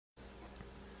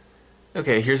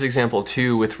Okay, here's example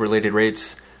 2 with related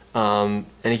rates. And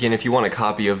again, if you want a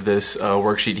copy of this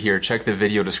worksheet here, check the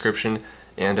video description,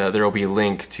 and there will be a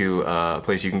link to a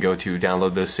place you can go to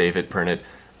download this, save it, print it,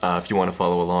 if you want to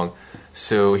follow along.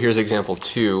 So here's example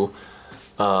 2.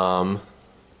 An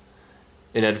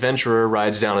adventurer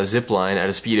rides down a zip line at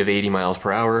a speed of 80 miles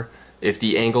per hour. If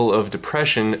the angle of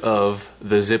depression of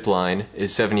the zip line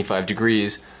is 75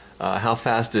 degrees, how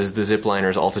fast is the zip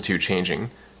liner's altitude changing?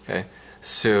 Okay.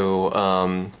 So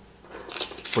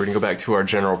we're going to go back to our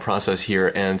general process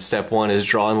here, and step 1 is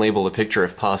draw and label a picture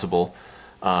if possible.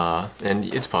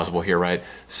 And it's possible here, right?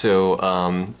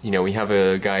 So, we have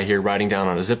a guy here riding down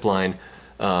on a zip line,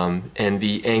 and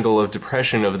the angle of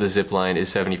depression of the zip line is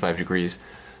 75 degrees.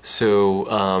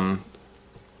 So,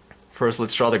 first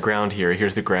let's draw the ground here.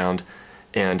 Here's the ground,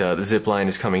 and the zip line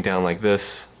is coming down like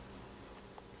this.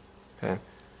 Okay.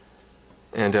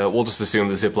 And we'll just assume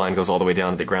the zip line goes all the way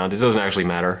down to the ground. It doesn't actually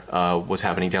matter what's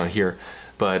happening down here.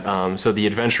 But so the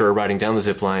adventurer riding down the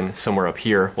zip line somewhere up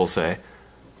here, we'll say.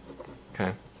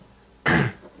 Okay.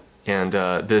 And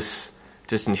this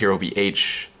distance here will be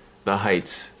h, the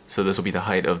height. So this will be the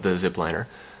height of the zip liner.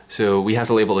 So we have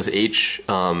to label this h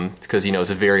because it's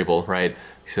a variable, right?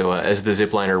 So as the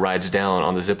zip liner rides down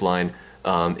on the zip line,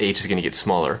 h is going to get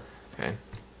smaller. Okay.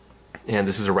 And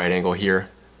this is a right angle here,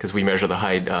 because we measure the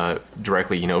height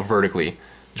directly, vertically,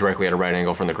 directly at a right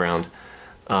angle from the ground.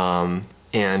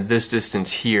 And this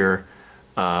distance here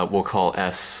we'll call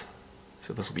s.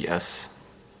 So this will be s.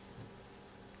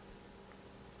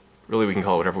 Really, we can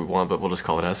call it whatever we want, but we'll just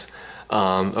call it s.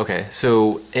 Okay,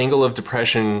 so angle of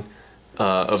depression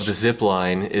of the zip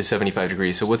line is 75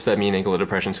 degrees. So what's that mean, angle of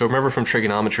depression? So remember from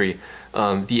trigonometry,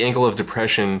 the angle of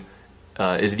depression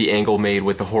is the angle made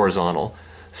with the horizontal.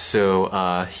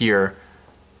 So here,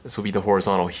 this will be the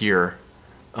horizontal here.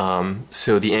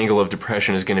 So the angle of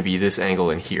depression is going to be this angle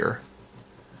in here.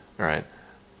 Alright,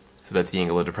 so that's the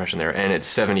angle of depression there. And it's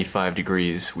 75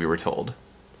 degrees, we were told.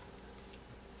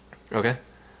 Okay?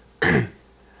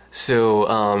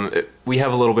 So we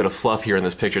have a little bit of fluff here in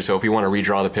this picture, so if we want to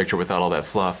redraw the picture without all that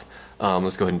fluff,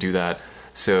 let's go ahead and do that.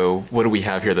 So what do we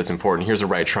have here that's important? Here's a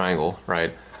right triangle,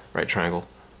 right? Right triangle.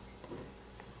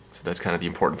 So that's kind of the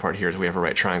important part here, is we have a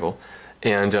right triangle.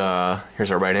 And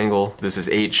here's our right angle. This is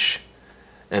h,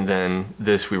 and then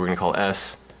this we were going to call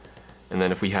s. And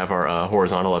then if we have our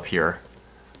horizontal up here,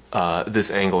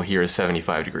 this angle here is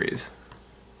 75 degrees.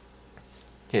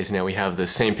 Okay, so now we have the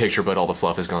same picture, but all the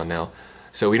fluff is gone now.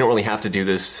 So we don't really have to do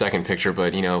this second picture,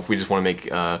 but if we just want to make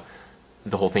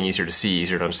the whole thing easier to see,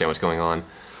 easier to understand what's going on.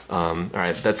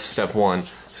 Alright, that's step 1. So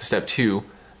step 2,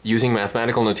 using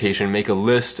mathematical notation, make a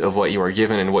list of what you are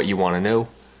given and what you want to know.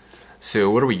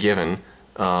 So what are we given?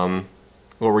 Well,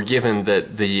 we're given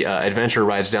that the adventurer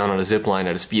rides down on a zip line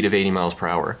at a speed of 80 miles per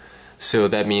hour. So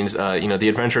that means, the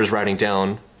adventurer is riding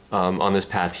down on this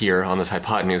path here, on this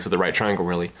hypotenuse of the right triangle,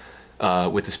 really,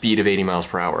 with the speed of 80 miles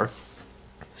per hour.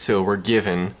 So we're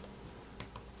given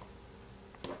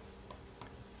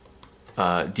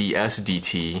ds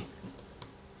dt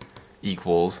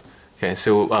equals, okay,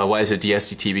 so why is it ds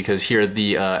dt? Because here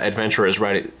the adventurer is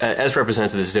riding, as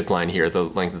represented the zip line here, the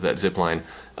length of that zip line,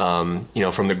 from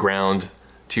the ground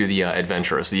to the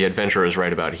adventurer. So the adventurer is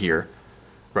right about here,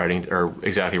 riding, or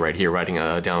exactly right here, riding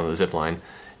down on the zip line.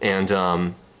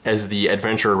 And as the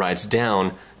adventurer rides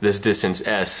down, this distance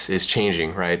s is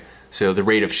changing, right? So the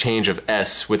rate of change of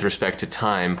s with respect to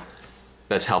time,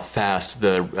 that's how fast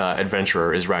the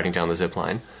adventurer is riding down the zip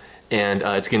line. And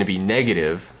it's going to be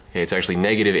negative. Okay, it's actually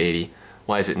negative 80.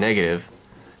 Why is it negative?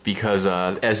 Because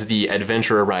as the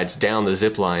adventurer rides down the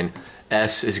zip line,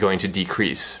 s is going to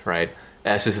decrease, right?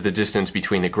 S is the distance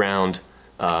between the ground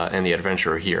and the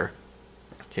adventurer here.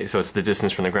 Okay, so it's the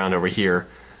distance from the ground over here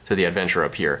to the adventurer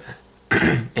up here.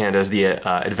 And as the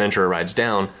adventurer rides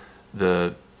down,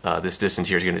 this distance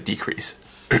here is going to decrease.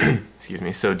 Excuse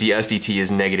me. So ds dt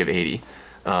is negative 80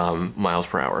 miles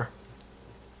per hour.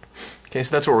 Okay,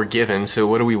 so that's what we're given. So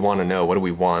what do we want to know? What do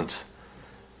we want?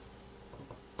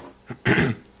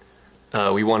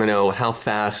 We want to know how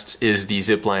fast is the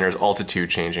zip liner's altitude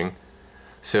changing.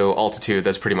 So altitude,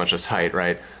 that's pretty much just height,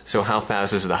 right? So how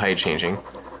fast is the height changing?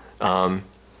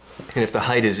 And if the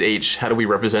height is h, how do we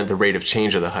represent the rate of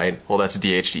change of the height? Well, that's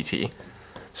dh dt.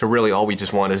 So really all we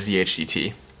just want is dh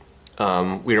dt.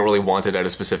 We don't really want it at a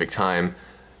specific time.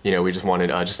 We just wanted,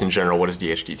 just in general, what is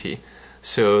dh dt?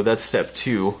 So that's step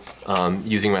 2,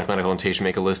 using mathematical notation,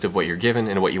 make a list of what you're given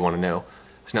and what you want to know.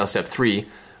 So now step 3,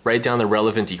 write down the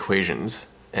relevant equations.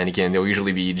 And again, they'll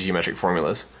usually be geometric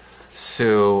formulas.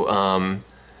 So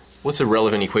what's a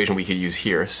relevant equation we could use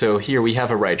here? So here we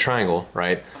have a right triangle,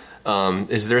 right?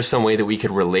 Is there some way that we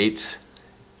could relate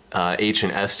h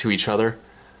and s to each other,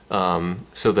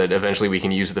 so that eventually we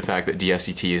can use the fact that ds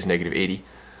dt is negative 80.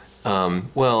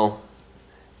 Well,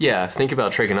 yeah, think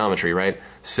about trigonometry, right?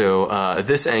 So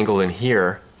this angle in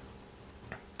here,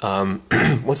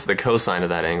 what's the cosine of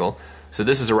that angle? So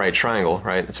this is a right triangle,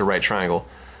 right? It's a right triangle.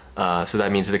 So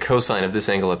that means the cosine of this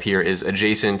angle up here is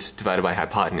adjacent divided by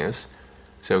hypotenuse.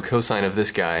 So cosine of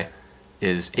this guy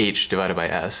is h divided by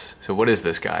s. So what is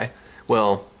this guy?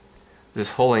 Well,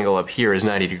 this whole angle up here is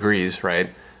 90 degrees, right?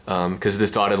 Because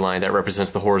this dotted line, that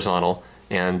represents the horizontal,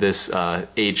 and this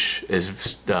h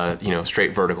is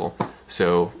straight vertical.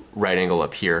 So right angle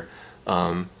up here.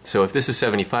 So if this is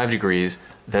 75 degrees,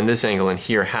 then this angle in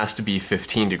here has to be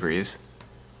 15 degrees.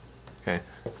 Okay,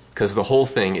 because the whole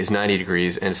thing is 90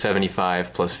 degrees, and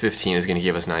 75 plus 15 is going to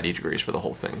give us 90 degrees for the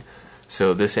whole thing.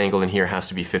 So this angle in here has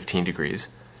to be 15 degrees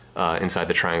inside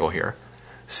the triangle here.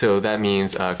 So that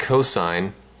means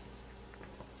cosine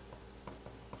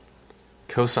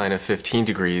of 15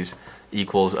 degrees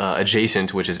equals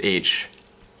adjacent, which is h,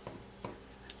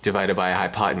 divided by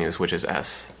hypotenuse, which is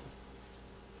s.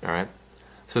 All right.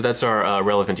 So that's our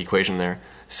relevant equation there.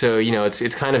 So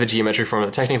it's kind of a geometric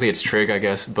formula. Technically it's trig, I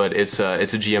guess, but it's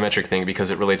a geometric thing because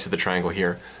it relates to the triangle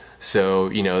here. So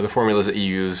the formulas that you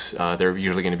use, they're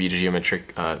usually going to be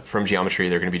geometric. From geometry,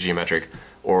 they're going to be geometric,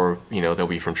 or they'll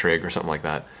be from trig or something like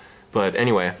that. But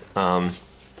anyway, so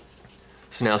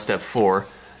now step 4.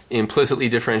 Implicitly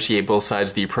differentiate both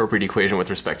sides of the appropriate equation with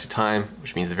respect to time,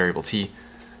 which means the variable t.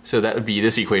 So that would be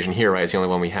this equation here, right? It's the only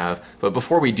one we have. But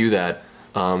before we do that,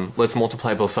 let's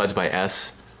multiply both sides by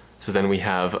s. So then we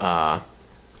have,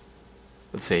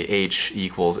 let's say h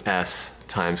equals s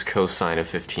times cosine of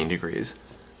 15 degrees.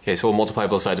 Okay, so we'll multiply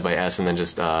both sides by s and then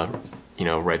just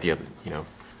write the other,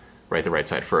 write the right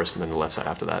side first and then the left side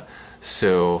after that.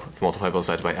 So multiply both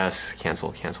sides by s,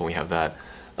 cancel, we have that.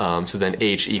 So then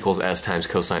h equals s times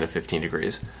cosine of 15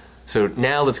 degrees. So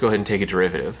now let's go ahead and take a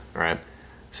derivative, all right?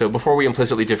 So before we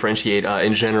implicitly differentiate,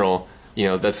 in general,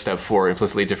 that's step 4,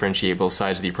 implicitly differentiate both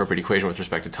sides of the appropriate equation with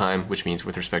respect to time, which means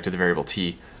with respect to the variable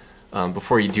t.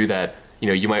 Before you do that,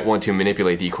 you might want to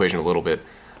manipulate the equation a little bit.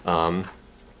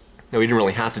 Now, we didn't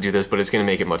really have to do this, but it's going to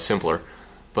make it much simpler.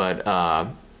 But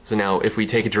so now if we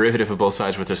take a derivative of both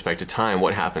sides with respect to time,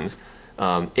 what happens?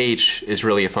 H is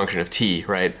really a function of t,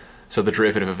 right? So the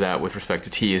derivative of that with respect to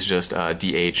t is just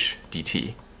dh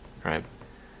dt, right?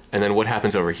 And then what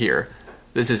happens over here?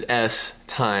 This is s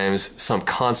times some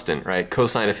constant, right?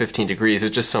 Cosine of 15 degrees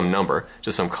is just some number,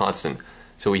 just some constant.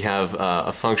 So we have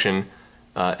a function,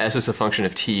 s is a function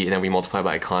of t, and then we multiply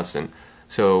by a constant.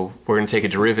 So we're going to take a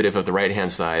derivative of the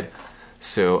right-hand side.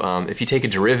 So if you take a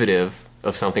derivative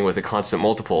of something with a constant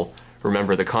multiple,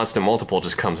 remember the constant multiple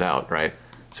just comes out, right?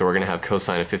 So we're going to have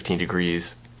cosine of 15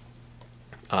 degrees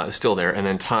still there, and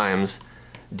then times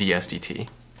ds dt.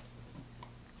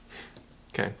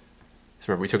 Okay. So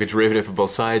remember, we took a derivative of both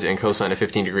sides, and cosine of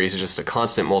 15 degrees is just a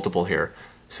constant multiple here,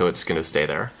 so it's going to stay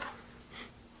there.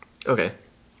 Okay.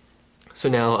 So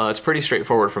now it's pretty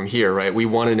straightforward from here, right? We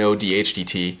want to know dh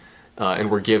dt, and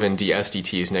we're given ds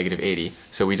dt is negative 80.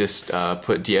 So we just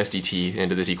put ds dt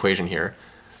into this equation here.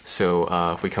 So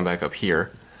if we come back up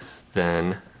here,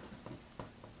 then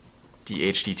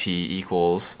dh dt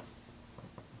equals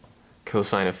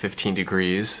cosine of 15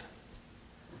 degrees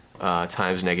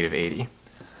times negative 80.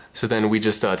 So then we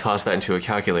just toss that into a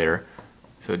calculator.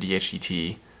 So dh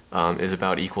dt is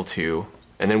about equal to,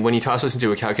 and then when you toss this into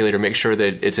a calculator, make sure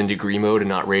that it's in degree mode and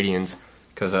not radians,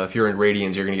 because if you're in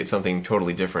radians, you're going to get something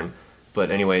totally different.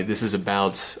 But anyway, this is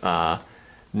about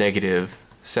negative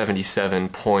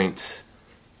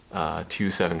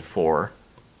 77.274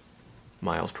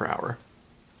 miles per hour.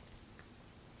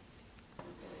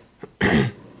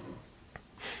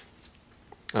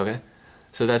 Okay,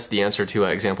 so that's the answer to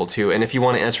example 2. And if you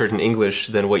want to answer it in English,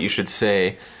 then what you should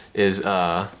say is,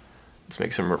 let's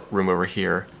make some room over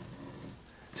here.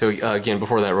 So again,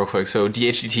 before that real quick, so dh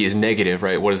dt is negative,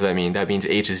 right? What does that mean? That means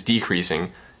h is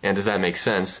decreasing. And does that make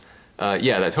sense?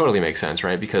 Yeah, that totally makes sense,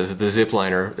 right? Because the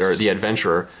zipliner, or the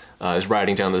adventurer, is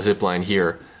riding down the zipline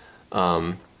here,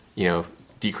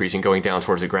 decreasing, going down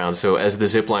towards the ground. So as the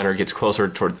zipliner gets closer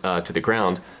toward, to the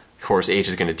ground, of course, h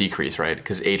is going to decrease, right?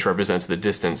 Because h represents the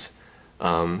distance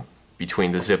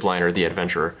between the zipliner, the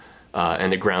adventurer,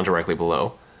 and the ground directly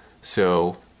below.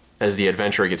 So as the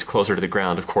adventurer gets closer to the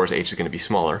ground, of course, h is going to be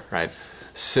smaller, right?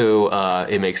 So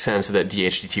it makes sense that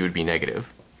dh dt would be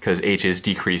negative, because h is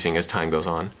decreasing as time goes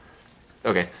on.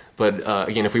 Okay, but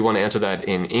again, if we want to answer that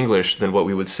in English, then what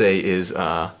we would say is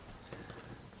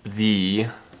the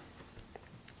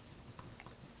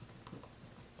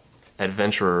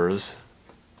adventurer's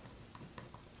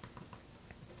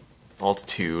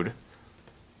altitude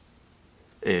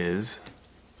is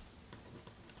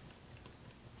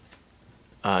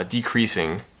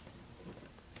decreasing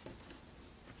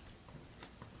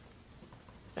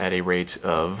at a rate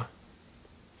of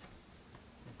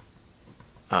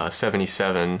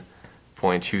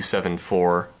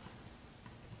 77.274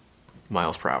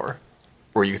 miles per hour.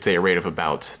 Or you could say a rate of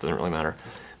about, doesn't really matter.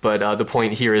 But the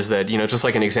point here is that, just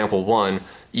like in example 1,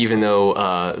 even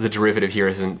though the derivative here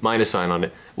has a minus sign on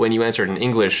it, when you answer it in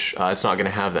English, it's not going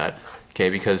to have that,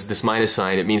 okay? Because this minus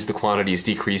sign, it means the quantity is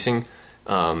decreasing,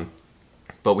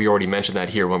 but we already mentioned that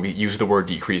here when we use the word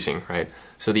decreasing, right?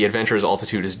 So the adventurer's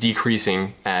altitude is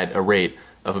decreasing at a rate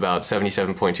of about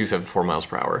 77.274 miles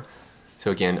per hour. So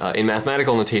again, in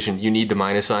mathematical notation, you need the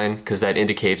minus sign because that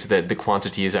indicates that the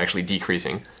quantity is actually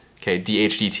decreasing. Okay,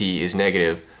 dH dt is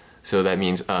negative, so that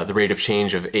means the rate of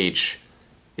change of h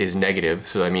is negative,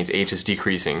 so that means h is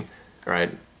decreasing, all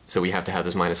right? So we have to have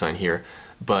this minus sign here.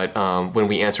 But when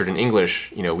we answered in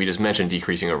English, we just mentioned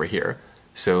decreasing over here.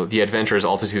 So the adventurer's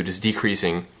altitude is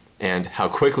decreasing, and how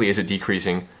quickly is it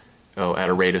decreasing? Oh, at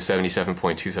a rate of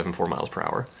 77.274 miles per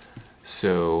hour.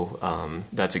 So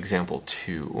that's example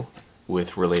 2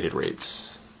 with related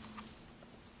rates.